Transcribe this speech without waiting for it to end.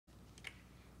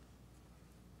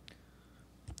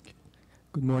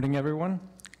Good morning, everyone.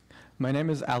 My name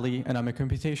is Ali, and I'm a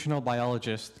computational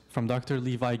biologist from Dr.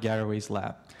 Levi Garraway's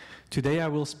lab. Today, I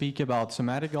will speak about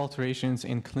somatic alterations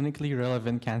in clinically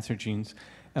relevant cancer genes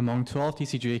among 12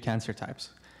 TCGA cancer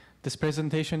types. This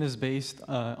presentation is based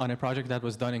on a project that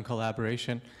was done in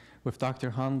collaboration with Dr.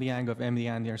 Han Liang of MD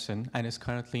Anderson and is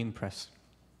currently in press.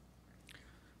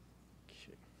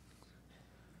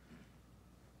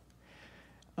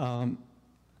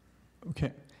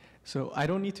 Okay. So I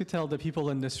don't need to tell the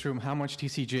people in this room how much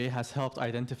TCGA has helped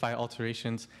identify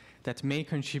alterations that may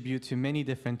contribute to many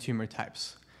different tumor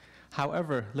types.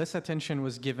 However, less attention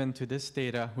was given to this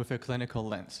data with a clinical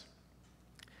lens.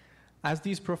 As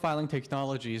these profiling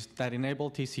technologies that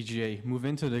enable TCGA move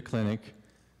into the clinic,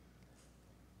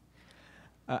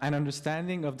 an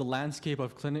understanding of the landscape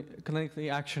of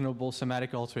clinically actionable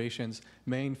somatic alterations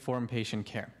may inform patient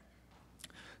care.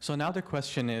 So now the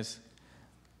question is,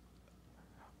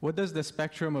 what does the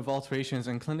spectrum of alterations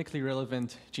in clinically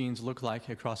relevant genes look like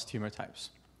across tumor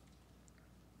types?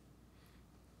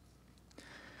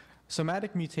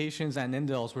 Somatic mutations and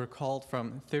indels were called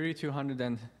from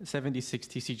 3,276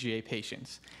 TCGA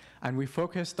patients, and we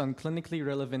focused on clinically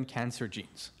relevant cancer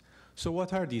genes. So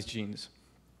what are these genes?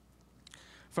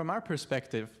 From our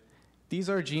perspective, these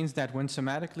are genes that, when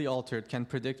somatically altered, can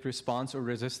predict response or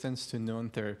resistance to known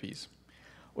therapies,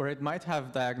 or it might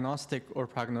have diagnostic or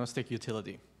prognostic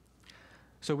utility.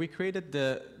 So we created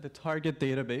the target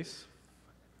database,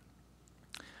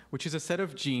 which is a set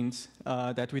of genes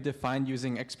that we defined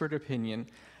using expert opinion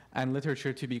and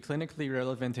literature to be clinically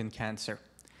relevant in cancer.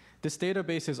 This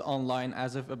database is online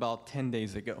as of about 10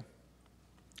 days ago.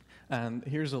 And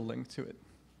here's a link to it.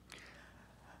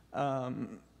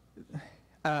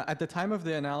 At the time of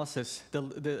the analysis,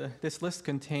 this list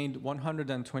contained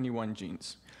 121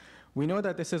 genes. We know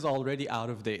that this is already out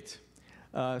of date,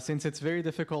 since it's very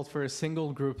difficult for a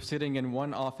single group sitting in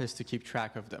one office to keep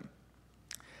track of them.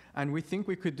 And we think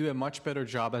we could do a much better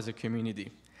job as a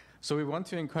community. So we want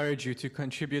to encourage you to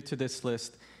contribute to this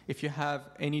list if you have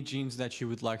any genes that you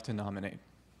would like to nominate.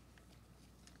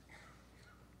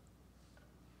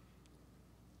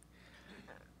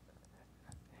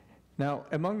 Now,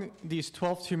 among these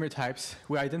 12 tumor types,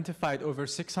 we identified over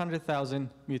 600,000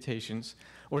 mutations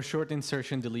or short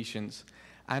insertion deletions.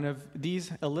 And of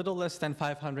these, a little less than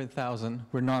 500,000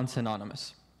 were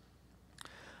non-synonymous.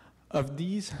 Of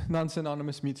these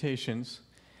non-synonymous mutations,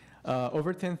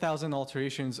 over 10,000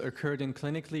 alterations occurred in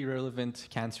clinically relevant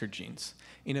cancer genes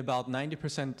in about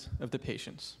 90% of the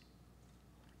patients.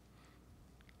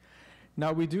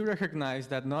 Now, we do recognize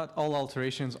that not all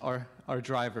alterations are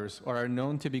drivers or are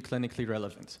known to be clinically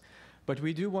relevant, but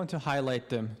we do want to highlight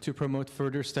them to promote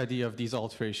further study of these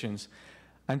alterations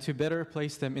and to better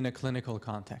place them in a clinical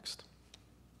context.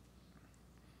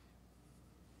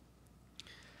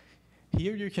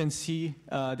 Here you can see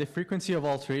the frequency of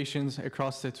alterations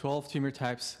across the 12 tumor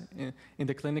types in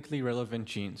the clinically relevant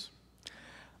genes.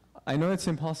 I know it's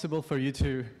impossible for you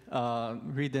to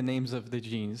read the names of the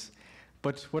genes,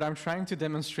 but what I'm trying to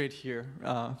demonstrate here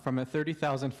from a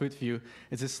 30,000-foot view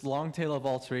is this long tail of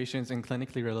alterations in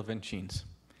clinically relevant genes.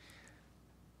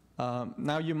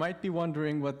 Now you might be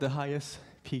wondering what the highest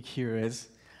peak here is.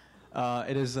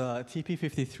 It is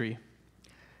TP53.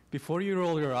 Before you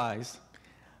roll your eyes,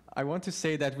 I want to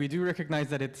say that we do recognize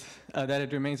that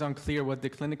it remains unclear what the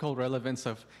clinical relevance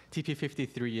of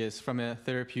TP53 is from a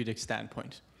therapeutic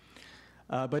standpoint.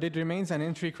 But it remains an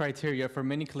entry criteria for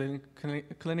many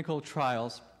clinical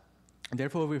trials, and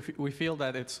therefore we feel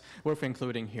that it's worth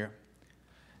including here.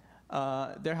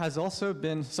 There has also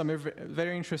been some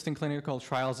very interesting clinical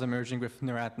trials emerging with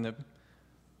neratinib.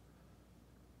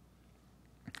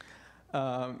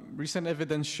 Recent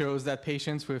evidence shows that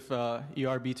patients with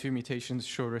ERB2 mutations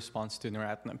show response to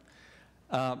neratinib.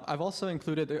 I've also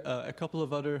included a couple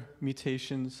of other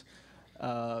mutations,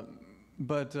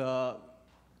 but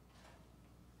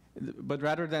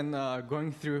rather than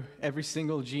going through every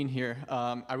single gene here,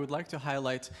 I would like to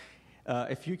highlight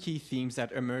a few key themes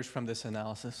that emerged from this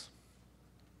analysis.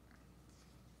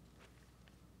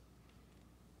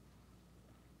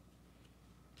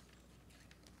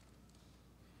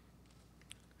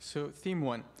 So theme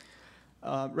one.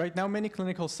 Right now, many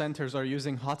clinical centers are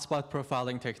using hotspot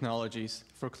profiling technologies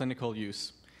for clinical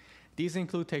use. These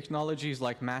include technologies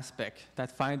like mass spec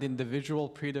that find individual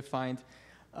predefined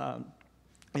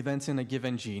events in a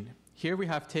given gene. Here we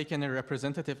have taken a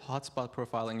representative hotspot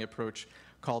profiling approach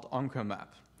called OncoMap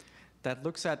that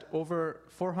looks at over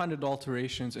 400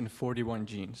 alterations in 41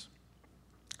 genes.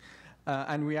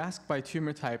 And we asked by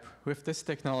tumor type with this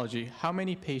technology, how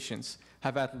many patients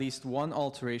have at least one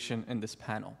alteration in this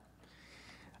panel?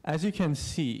 As you can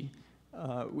see,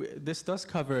 This does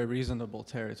cover a reasonable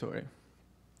territory.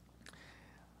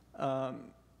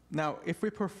 Now, if we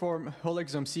perform whole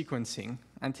exome sequencing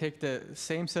and take the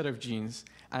same set of genes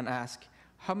and ask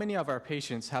how many of our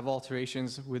patients have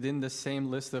alterations within the same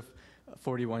list of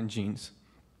 41 genes,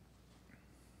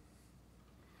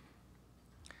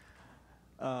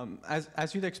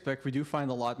 as you'd expect, we do find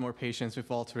a lot more patients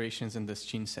with alterations in this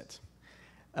gene set.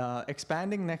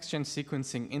 Expanding next-gen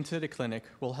sequencing into the clinic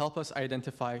will help us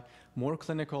identify more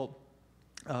clinical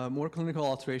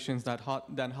alterations than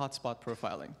hotspot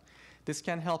profiling. This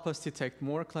can help us detect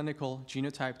more clinical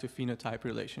genotype to phenotype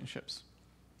relationships.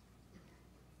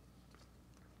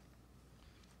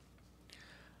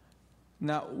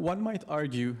 Now, one might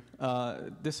argue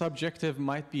this objective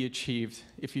might be achieved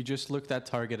if you just looked at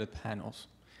targeted panels.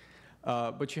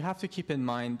 But you have to keep in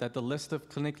mind that the list of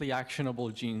clinically actionable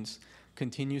genes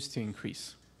continues to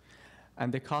increase.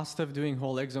 And the cost of doing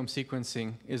whole exome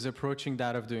sequencing is approaching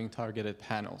that of doing targeted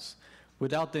panels,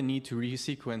 without the need to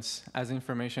resequence as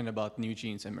information about new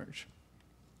genes emerge.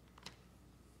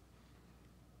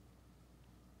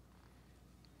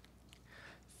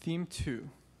 Theme 2.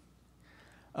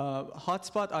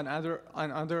 Hotspot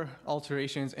on other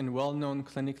alterations in well-known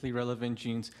clinically relevant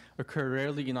genes occur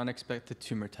rarely in unexpected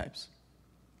tumor types.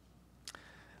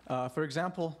 For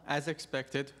example, as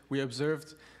expected, we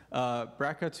observed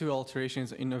BRCA2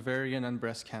 alterations in ovarian and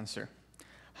breast cancer.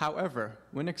 However,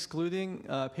 when excluding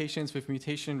patients with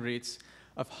mutation rates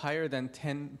of higher than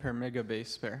 10 per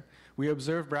megabase pair, we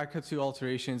observed BRCA2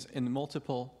 alterations in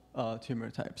multiple tumor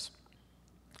types.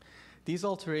 These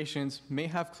alterations may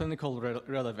have clinical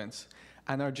relevance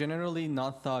and are generally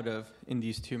not thought of in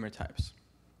these tumor types,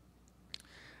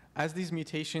 as these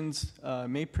mutations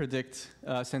may predict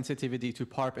sensitivity to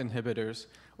PARP inhibitors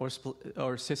or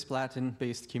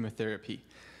cisplatin-based chemotherapy,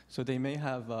 so they may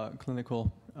have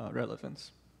clinical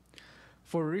relevance.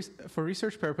 For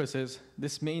research purposes,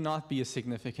 this may not be a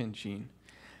significant gene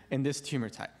in this tumor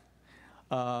type.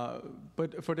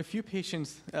 But for the few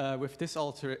patients with this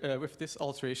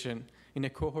alteration in a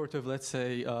cohort of, let's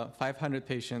say, 500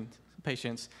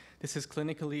 patients, this is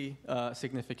clinically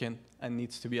significant and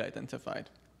needs to be identified.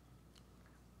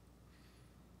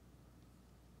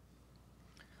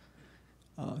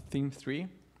 Theme 3.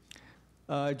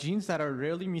 Genes that are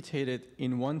rarely mutated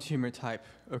in one tumor type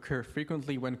occur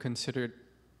frequently when considered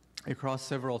across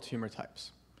several tumor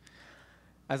types.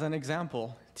 As an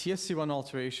example, TSC1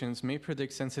 alterations may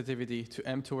predict sensitivity to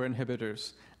mTOR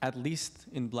inhibitors, at least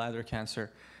in bladder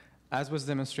cancer, as was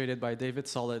demonstrated by David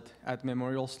Solit at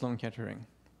Memorial Sloan Kettering.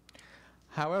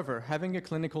 However, having a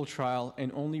clinical trial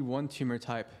in only one tumor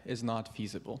type is not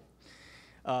feasible.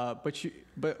 But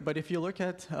if you look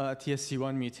at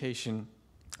TSC1 mutation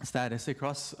status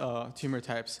across tumor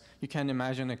types, you can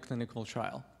imagine a clinical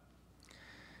trial.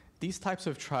 These types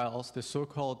of trials, the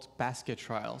so-called basket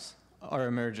trials, are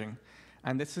emerging.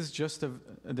 And this is just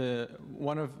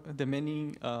one of the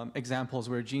many examples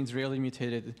where genes rarely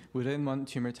mutated within one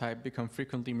tumor type become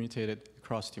frequently mutated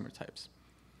across tumor types.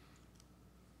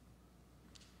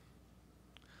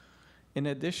 In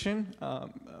addition,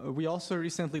 we also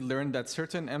recently learned that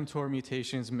certain mTOR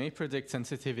mutations may predict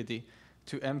sensitivity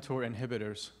to mTOR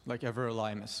inhibitors, like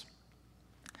everolimus.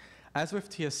 As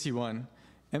with TSC1,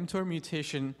 mTOR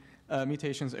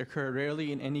mutations occur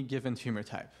rarely in any given tumor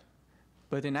type.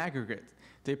 But in aggregate,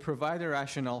 they provide a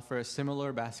rationale for a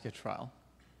similar basket trial.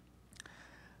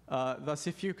 Thus,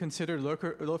 if you consider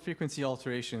low-frequency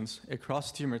alterations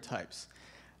across tumor types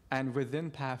and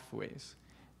within pathways,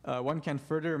 one can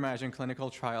further imagine clinical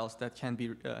trials that can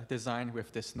be designed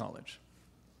with this knowledge.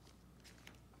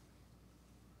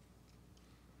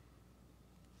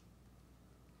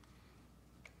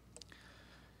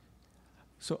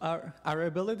 So our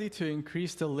ability to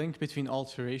increase the link between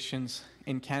alterations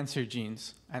in cancer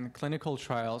genes and clinical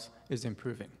trials is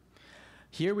improving.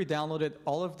 Here we downloaded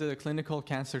all of the clinical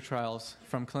cancer trials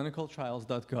from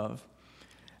clinicaltrials.gov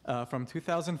from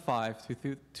 2005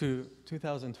 to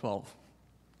 2012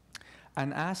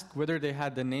 and asked whether they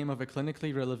had the name of a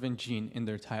clinically relevant gene in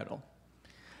their title.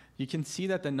 You can see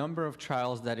that the number of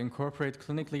trials that incorporate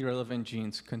clinically relevant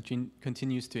genes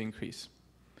continues to increase.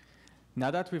 Now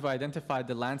that we've identified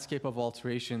the landscape of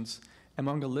alterations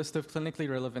among a list of clinically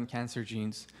relevant cancer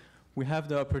genes, we have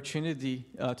the opportunity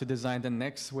to design the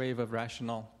next wave of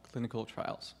rational clinical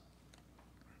trials.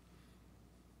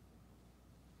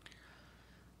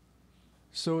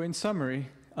 So in summary,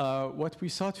 what we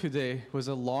saw today was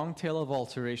a long tail of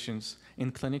alterations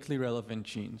in clinically relevant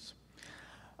genes.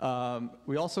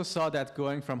 We also saw that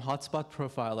going from hotspot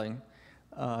profiling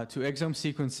to exome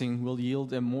sequencing will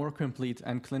yield a more complete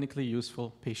and clinically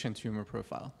useful patient tumor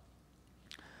profile.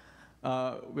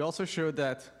 We also showed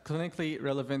that clinically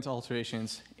relevant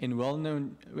alterations in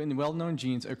well-known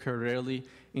genes occur rarely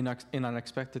in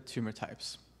unexpected tumor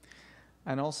types.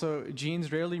 And also,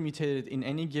 genes rarely mutated in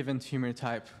any given tumor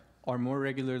type are more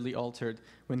regularly altered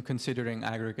when considering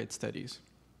aggregate studies.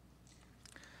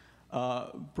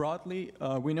 Broadly,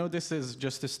 we know this is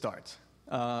just a start.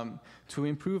 To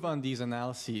improve on these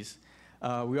analyses,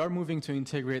 we are moving to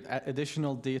integrate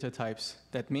additional data types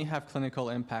that may have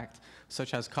clinical impact,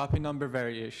 such as copy number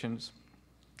variations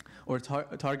or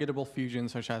targetable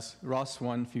fusions, such as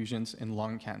ROS1 fusions in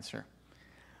lung cancer.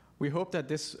 We hope that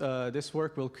this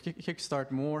work will kickstart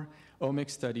more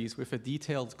omics studies with a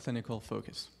detailed clinical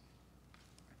focus.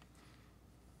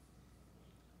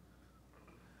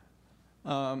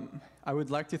 I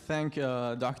would like to thank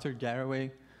Dr.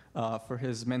 Garraway for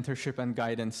his mentorship and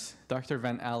guidance, Dr.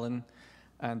 Van Allen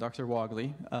and Dr.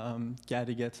 Wogley,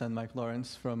 Gadi Getz and Mike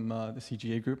Lawrence from the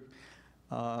CGA group,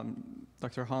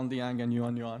 Dr. Han Liang and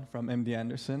Yuan Yuan from MD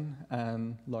Anderson,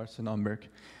 and Larsen Omberg.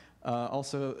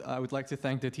 Also, I would like to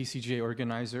thank the TCGA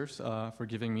organizers for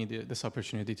giving me this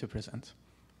opportunity to present.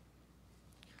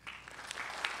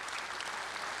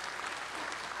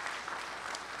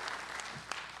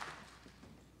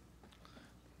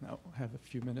 Now, I have a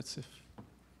few minutes if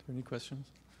there are any questions.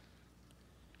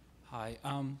 Hi.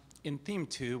 In theme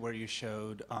 2, where you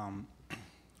showed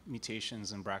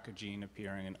mutations in BRCA gene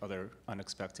appearing in other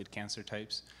unexpected cancer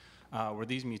types, were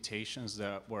these mutations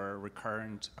that were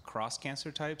recurrent across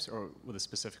cancer types, or were the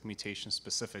specific mutations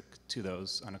specific to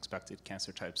those unexpected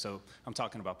cancer types? So I'm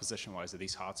talking about position-wise. Are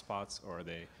these hotspots, or are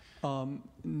they?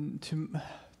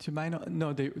 To my knowledge,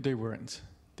 no, they weren't.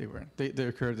 They weren't. They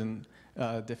occurred in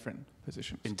different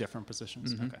positions. In different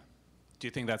positions? Mm-hmm. Okay. Do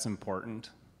you think that's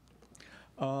important?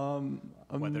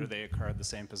 Whether they occur at the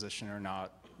same position or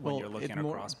not when you're looking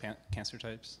across cancer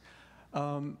types?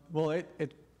 Well,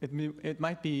 it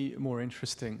might be more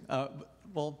interesting.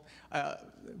 What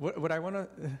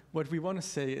we want to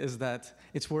say is that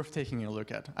it's worth taking a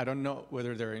look at. I don't know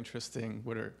whether they're interesting,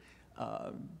 whether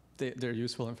they're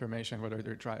useful information, whether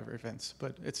they're driver events,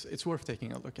 but it's worth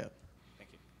taking a look at.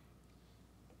 Thank you.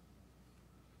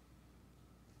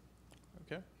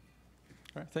 Okay.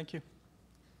 All right. Thank you.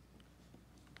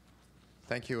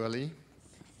 Thank you, Ali.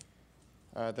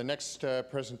 The next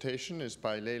presentation is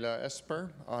by Leila Esper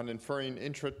on inferring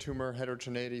intratumor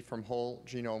heterogeneity from whole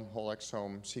genome, whole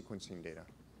exome sequencing data.